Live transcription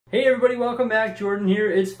Hey everybody, welcome back. Jordan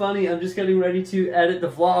here. It's funny, I'm just getting ready to edit the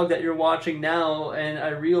vlog that you're watching now, and I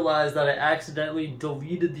realized that I accidentally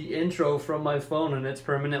deleted the intro from my phone and it's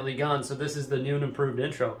permanently gone, so this is the new and improved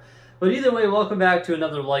intro. But either way, welcome back to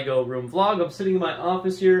another Lego room vlog. I'm sitting in my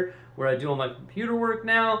office here where I do all my computer work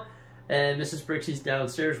now, and Mrs. Bricksie's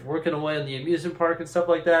downstairs working away on the amusement park and stuff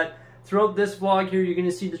like that. Throughout this vlog here, you're going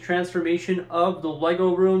to see the transformation of the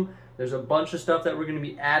Lego room. There's a bunch of stuff that we're going to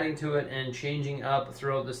be adding to it and changing up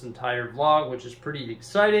throughout this entire vlog, which is pretty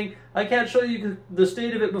exciting. I can't show you the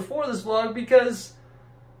state of it before this vlog because,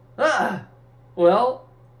 well,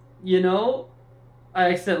 you know,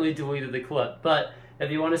 I accidentally deleted the clip. But if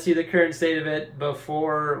you want to see the current state of it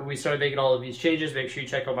before we start making all of these changes, make sure you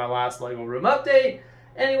check out my last Lego room update.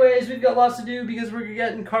 Anyways, we've got lots to do because we're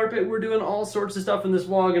getting carpet, we're doing all sorts of stuff in this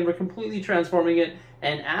vlog, and we're completely transforming it.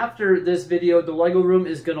 And after this video, the Lego room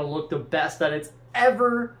is going to look the best that it's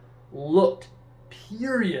ever looked,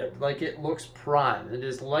 period. Like, it looks prime. It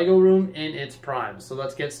is Lego room in its prime. So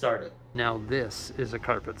let's get started. Now this is a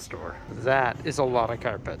carpet store. That is a lot of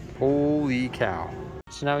carpet. Holy cow.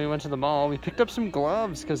 So now we went to the mall. We picked up some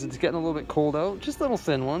gloves because it's getting a little bit cold out. Just little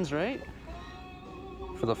thin ones, right?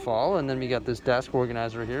 For the fall. And then we got this desk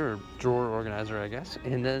organizer here, or drawer organizer, I guess.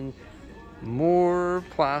 And then more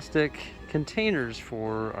plastic containers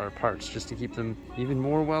for our parts, just to keep them even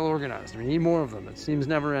more well organized. We need more of them. It seems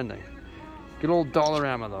never ending. Good old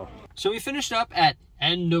Dollarama though. So we finished up at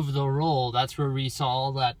end of the roll. That's where we saw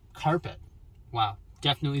all that carpet. Wow,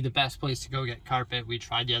 definitely the best place to go get carpet. We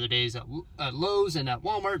tried the other days at Lowe's and at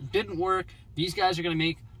Walmart. Didn't work. These guys are going to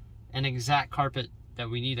make an exact carpet that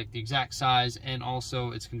we need, like the exact size, and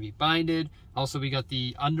also it's going to be binded. Also, we got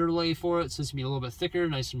the underlay for it, so it's going to be a little bit thicker,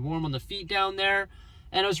 nice and warm on the feet down there.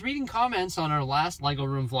 And I was reading comments on our last Lego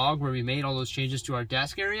room vlog where we made all those changes to our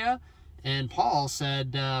desk area, and Paul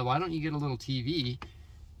said, why don't you get a little TV,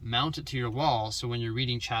 mount it to your wall, so when you're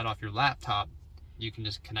reading chat off your laptop, you can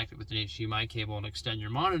just connect it with an HDMI cable and extend your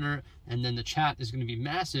monitor, and then the chat is going to be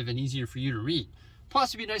massive and easier for you to read.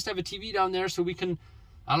 Plus, it'd be nice to have a TV down there so we can,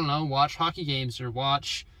 I don't know, watch hockey games or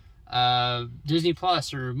watch Disney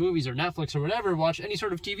Plus or movies or Netflix or whatever, watch any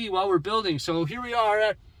sort of TV while we're building. So here we are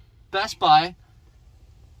at Best Buy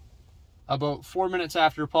about 4 minutes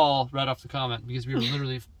after Paul read off the comment, because we were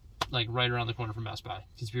literally like right around the corner from Best Buy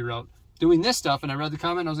because we were out doing this stuff, and I read the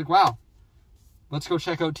comment and I was like, wow, let's go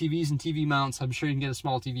check out TVs and TV mounts. I'm sure you can get a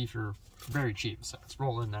small TV for very cheap, so let's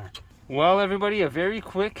roll in there. Well, everybody, a very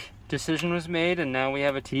quick decision was made, and now we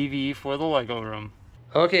have a TV for the Lego room.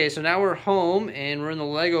 Okay, so now we're home and we're in the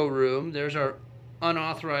Lego room. There's our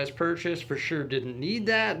unauthorized purchase. For sure didn't need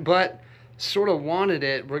that, but sort of wanted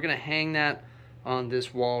it. We're gonna hang that on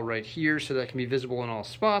this wall right here so that can be visible in all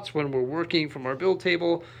spots when we're working from our build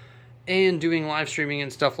table and doing live streaming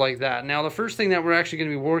and stuff like that. Now, the first thing that we're actually gonna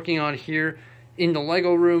be working on here in the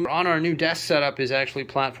Lego room on our new desk setup is actually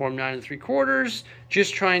platform 9 3/4,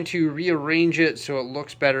 just trying to rearrange it so it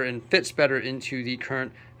looks better and fits better into the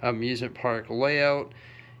current amusement park layout.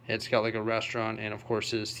 It's got like a restaurant, and of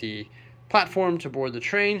course is the platform to board the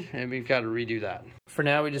train, and we've got to redo that. For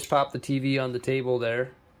now, we just pop the TV on the table there.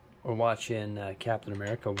 We're watching Captain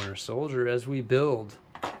America Winter Soldier as we build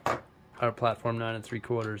our platform 9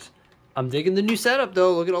 3/4. I'm digging the new setup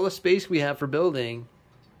though. Look at all the space we have for building.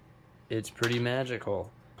 It's pretty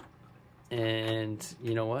magical. And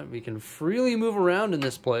you know what? We can freely move around in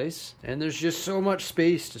this place, and there's just so much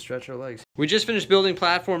space to stretch our legs. We just finished building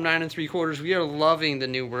platform 9 3/4. We are loving the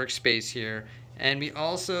new workspace here, and we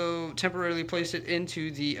also temporarily placed it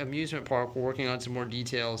into the amusement park. We're working on some more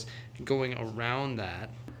details going around that.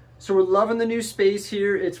 So we're loving the new space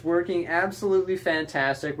here. It's working absolutely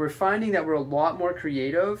fantastic. We're finding that we're a lot more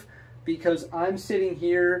creative because I'm sitting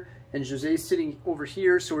here and Jose's sitting over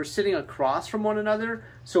here, so we're sitting across from one another.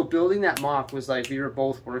 So building that mock was like we were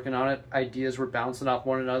both working on it. Ideas were bouncing off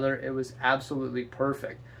one another. It was absolutely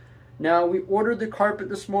perfect. Now, we ordered the carpet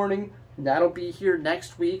this morning. That'll be here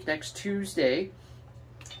next week, next Tuesday.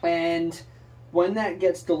 And when that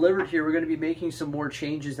gets delivered here, we're going to be making some more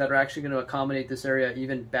changes that are actually going to accommodate this area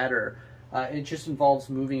even better. It just involves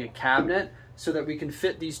moving a cabinet so that we can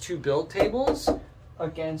fit these two build tables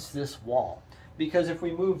against this wall. Because if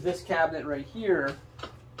we move this cabinet right here,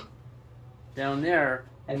 down there,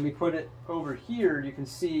 and we put it over here, you can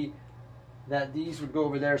see that these would go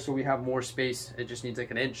over there, so we have more space. It just needs like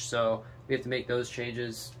an inch, so we have to make those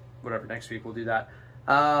changes. Whatever, next week we'll do that.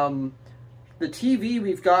 The TV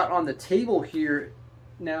we've got on the table here,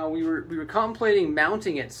 now we were contemplating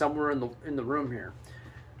mounting it somewhere in the room here.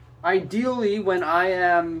 ideally, when I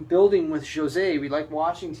am building with Jose, we like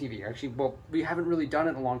watching TV. Actually, well, we haven't really done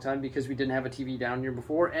it in a long time because we didn't have a TV down here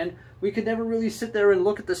before, and we could never really sit there and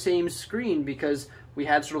look at the same screen because we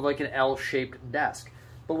had sort of like an L-shaped desk.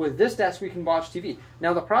 But with this desk, we can watch TV.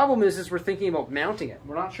 Now, the problem is we're thinking about mounting it.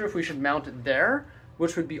 We're not sure if we should mount it there,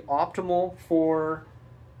 which would be optimal for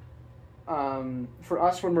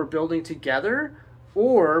us when we're building together,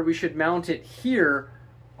 or we should mount it here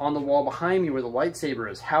on the wall behind me where the lightsaber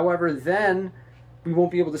is. However, then we won't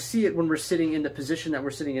be able to see it when we're sitting in the position that we're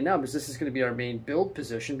sitting in now, because this is going to be our main build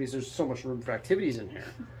position because there's so much room for activities in here.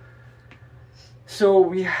 So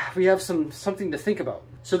we have something to think about.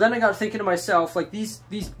 So then I got thinking to myself, like these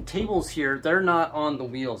tables here, they're not on the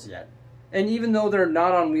wheels yet. And even though they're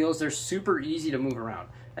not on wheels, they're super easy to move around.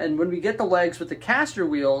 And when we get the legs with the caster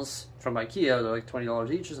wheels from IKEA, they're like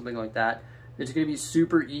 $20 each or something like that, it's going to be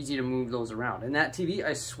super easy to move those around. And that TV,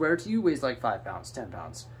 I swear to you, weighs like 5 pounds, 10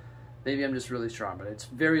 pounds. Maybe I'm just really strong, but it's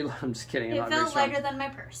very, I'm just kidding. It feels lighter than my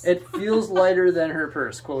purse. It feels lighter than her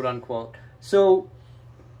purse, quote unquote. So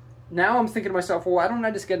now I'm thinking to myself, well, why don't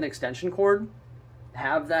I just get an extension cord,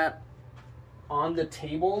 have that on the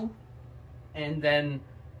table, and then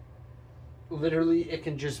literally it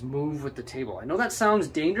can just move with the table. I know that sounds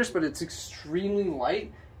dangerous, but it's extremely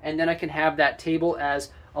light. And then I can have that table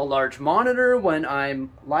as a large monitor when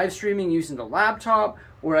I'm live streaming using the laptop,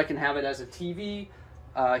 or I can have it as a TV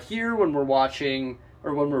here when we're watching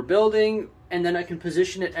or when we're building, and then I can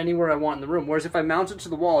position it anywhere I want in the room. Whereas if I mount it to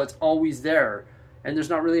the wall, it's always there, and there's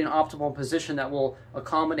not really an optimal position that will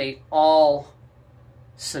accommodate all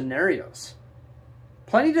scenarios.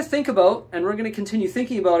 Plenty to think about, and we're going to continue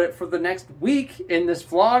thinking about it for the next week in this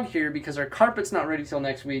vlog here, because our carpet's not ready till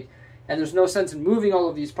next week, and there's no sense in moving all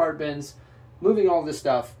of these part bins, moving all this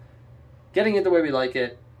stuff, getting it the way we like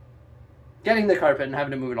it, getting the carpet and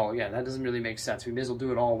having to move it all again. That doesn't really make sense. We may as well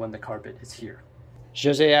do it all when the carpet is here.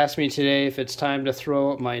 Jose asked me today if it's time to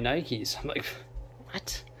throw out my Nikes. I'm like,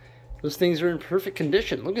 what? Those things are in perfect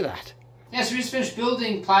condition. Look at that. Yeah, so we just finished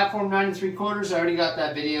building platform 9 3/4. I already got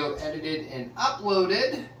that video edited and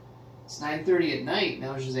uploaded. It's 9:30 at night.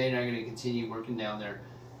 Now Jose and I are going to continue working down there.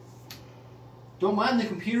 Don't mind the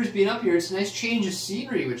computers being up here. It's a nice change of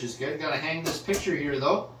scenery, which is good. Got to hang this picture here,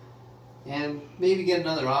 though. And maybe get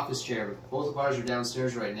another office chair. But both of ours are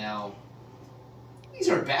downstairs right now. These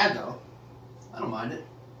aren't bad, though. I don't mind it.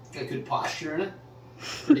 Got good posture in it.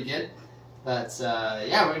 Pretty good. But,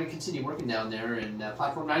 yeah, we're going to continue working down there. And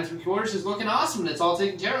platform 9 3/4 is looking awesome. And it's all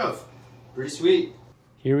taken care of. Pretty sweet.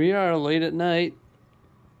 Here we are late at night.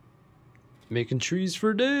 Making trees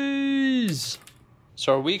for days.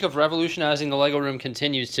 So our week of revolutionizing the Lego room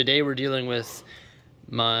continues. Today we're dealing with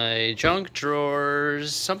my junk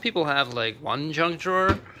drawers. Some people have like one junk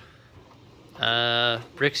drawer.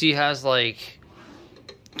 Bricksie has like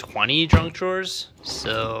 20 junk drawers.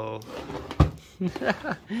 So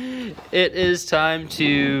it is time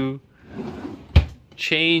to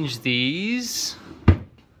change these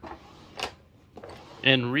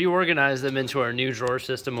and reorganize them into our new drawer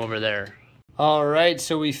system over there. Alright,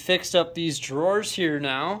 so we fixed up these drawers here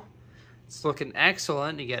now. It's looking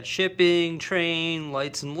excellent. You got shipping, train,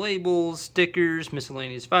 lights and labels, stickers,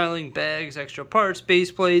 miscellaneous filing, bags, extra parts,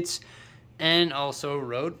 base plates, and also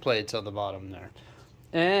road plates on the bottom there.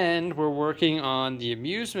 And we're working on the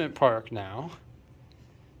amusement park now.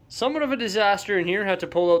 Somewhat of a disaster in here. Had to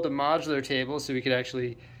pull out the modular table so we could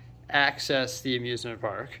actually access the amusement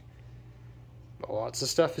park. But lots of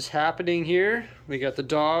stuff is happening here. We got the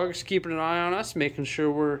dogs keeping an eye on us, making sure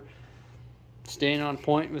we're staying on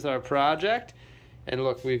point with our project. And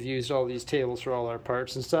look, we've used all these tables for all our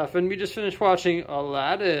parts and stuff. And we just finished watching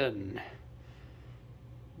Aladdin.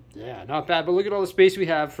 Yeah, not bad. But look at all the space we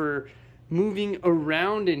have for moving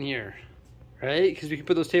around in here, right? Because we can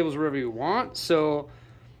put those tables wherever we want. So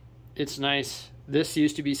it's nice. This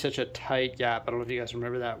used to be such a tight gap. I don't know if you guys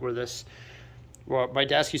remember that, where this, well, my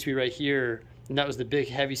desk used to be right here. And that was the big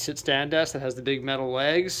heavy sit-stand desk that has the big metal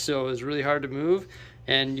legs. So it was really hard to move.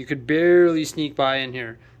 And you could barely sneak by in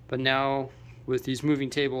here. But now with these moving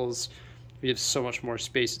tables, we have so much more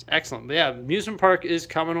space. It's excellent. But yeah, amusement park is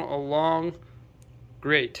coming along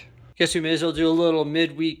great. Guess we may as well do a little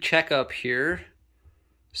midweek checkup here.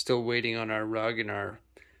 Still waiting on our rug and our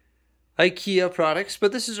IKEA products.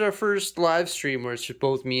 But this is our first live stream where it's just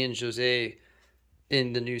both me and Jose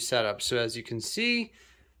in the new setup. So as you can see,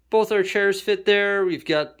 both our chairs fit there. We've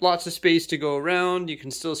got lots of space to go around. You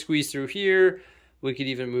can still squeeze through here. We could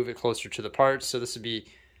even move it closer to the parts. So this would be,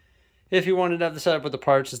 if you wanted to have the setup with the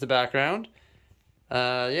parts as the background.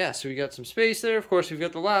 Yeah, so we got some space there. Of course, we've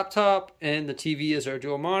got the laptop and the TV as our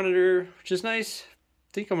dual monitor, which is nice.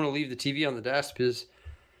 I think I'm going to leave the TV on the desk because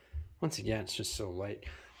Once again, it's just so light.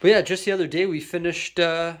 But yeah, just the other day we finished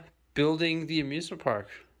building the amusement park.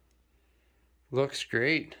 Looks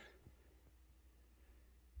great.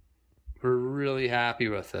 We're really happy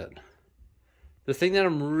with it. The thing that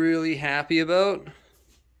I'm really happy about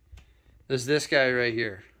is this guy right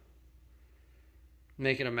here.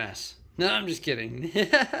 Making a mess. No, I'm just kidding.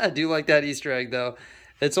 I do like that Easter egg though.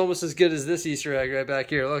 It's almost as good as this Easter egg right back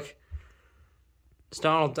here. Look. It's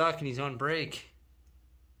Donald Duck and he's on break.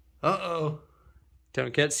 Uh-oh.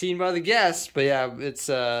 Don't get seen by the guests, but yeah, it's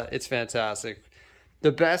fantastic.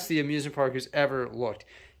 The best the amusement park has ever looked.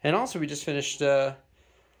 And also we just finished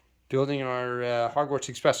building our Hogwarts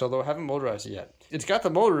Express, although I haven't motorized it yet. It's got the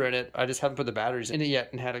motor in it, I just haven't put the batteries in it yet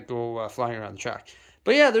and had it go flying around the track.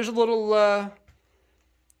 But yeah, there's a little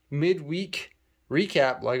midweek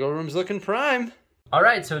recap. Lego room's looking prime.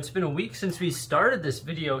 Alright, so it's been a week since we started this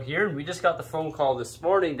video here, and we just got the phone call this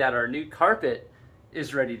morning that our new carpet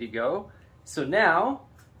is ready to go. So now,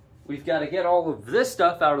 we've got to get all of this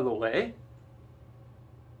stuff out of the way,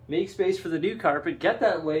 make space for the new carpet, get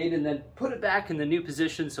that laid, and then put it back in the new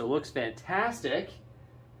position so it looks fantastic.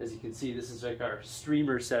 As you can see, this is like our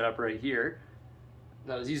streamer setup right here.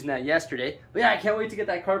 I was using that yesterday. But yeah, I can't wait to get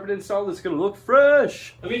that carpet installed. It's going to look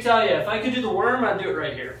fresh. Let me tell you, if I could do the worm, I'd do it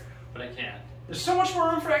right here. But I can't. There's so much more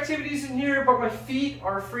room for activities in here, but my feet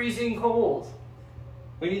are freezing cold.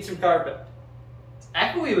 We need some carpet. It's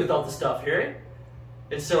echoey with all the stuff here.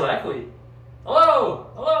 It's so echoey. Hello!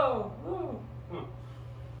 Hello! Hello!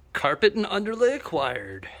 Carpet and underlay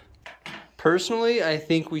acquired. Personally, I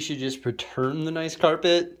think we should just return the nice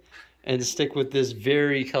carpet and stick with this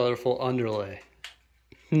very colorful underlay.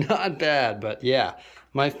 Not bad, but yeah.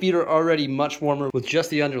 My feet are already much warmer with just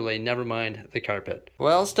the underlay, never mind the carpet.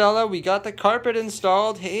 Well, Stella, we got the carpet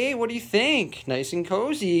installed. Hey, what do you think? Nice and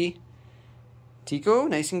cozy. Tico,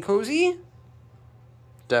 nice and cozy?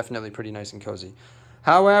 Definitely pretty nice and cozy.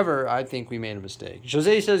 However, I think we made a mistake.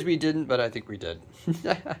 Jose says we didn't, but I think we did.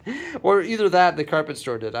 Or either that, the carpet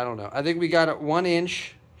store did. I don't know. I think we got it 1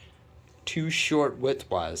 inch too short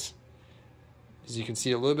width-wise. As you can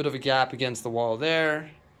see, a little bit of a gap against the wall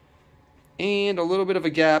there. And a little bit of a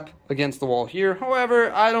gap against the wall here.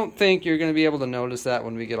 However, I don't think you're going to be able to notice that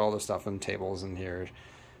when we get all the stuff on tables in here.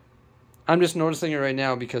 I'm just noticing it right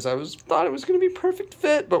now because I thought it was going to be perfect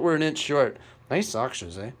fit, but we're 1 inch short. Nice socks,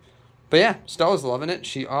 Jose. But yeah, Stella's loving it.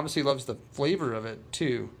 She obviously loves the flavor of it,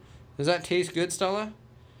 too. Does that taste good, Stella?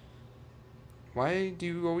 Why do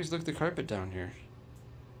you always lick the carpet down here?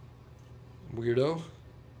 Weirdo.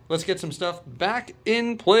 Let's get some stuff back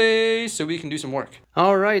in place so we can do some work.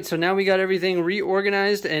 All right, so now we got everything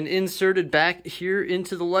reorganized and inserted back here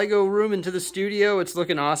into the Lego room, into the studio. It's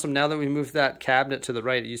looking awesome now that we moved that cabinet to the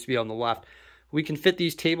right. It used to be on the left. We can fit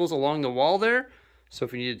these tables along the wall there. So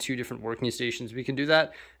if we needed 2 different working stations, we can do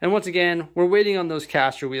that. And once again, we're waiting on those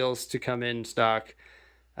caster wheels to come in stock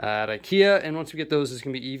at IKEA. And once we get those, it's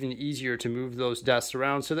going to be even easier to move those desks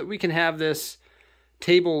around so that we can have this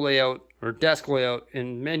table layout or desk layout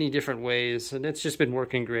in many different ways, and it's just been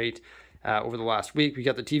working great over the last week. We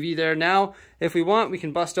got the TV there. Now, if we want, we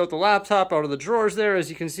can bust out the laptop out of the drawers there. As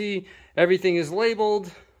you can see, everything is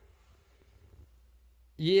labeled.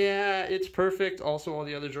 Yeah, it's perfect. Also, all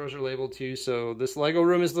the other drawers are labeled too, so this Lego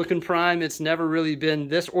room is looking prime. It's never really been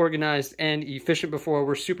this organized and efficient before.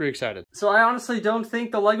 We're super excited. So I honestly don't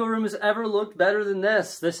think the Lego room has ever looked better than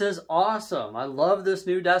this. This is awesome. I love this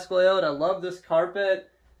new desk layout. I love this carpet.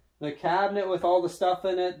 The cabinet with all the stuff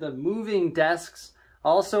in it, the moving desks.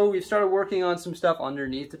 Also, we've started working on some stuff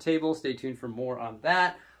underneath the table. Stay tuned for more on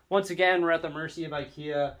that. Once again, we're at the mercy of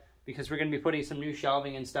IKEA because we're going to be putting some new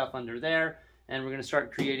shelving and stuff under there. And we're going to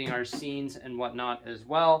start creating our scenes and whatnot as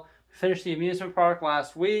well. We finished the amusement park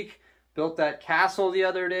last week. Built that castle the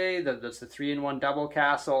other day. That's the 3-in-1 double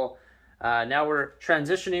castle. Now we're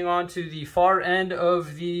transitioning on to the far end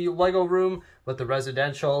of the Lego room with the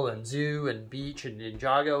residential and zoo and beach and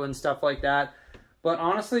Ninjago and stuff like that. But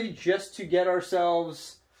honestly, just to get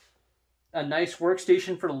ourselves a nice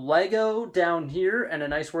workstation for Lego down here and a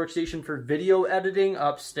nice workstation for video editing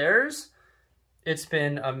upstairs, it's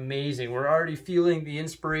been amazing. We're already feeling the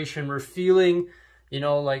inspiration. We're feeling, you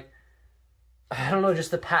know, like, I don't know,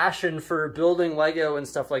 just the passion for building Lego and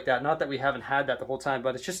stuff like that. Not that we haven't had that the whole time,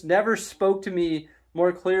 but it's just never spoke to me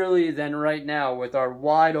more clearly than right now with our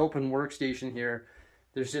wide open workstation here.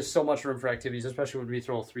 There's just so much room for activities, especially when we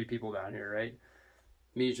throw 3 people down here, right?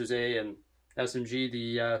 Me, Jose, and SMG,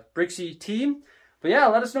 the Bricksie team. But yeah,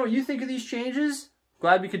 let us know what you think of these changes.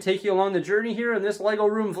 Glad we could take you along the journey here in this Lego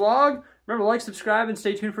room vlog. Remember to like, subscribe, and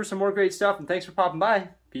stay tuned for some more great stuff. And thanks for popping by.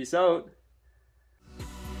 Peace out.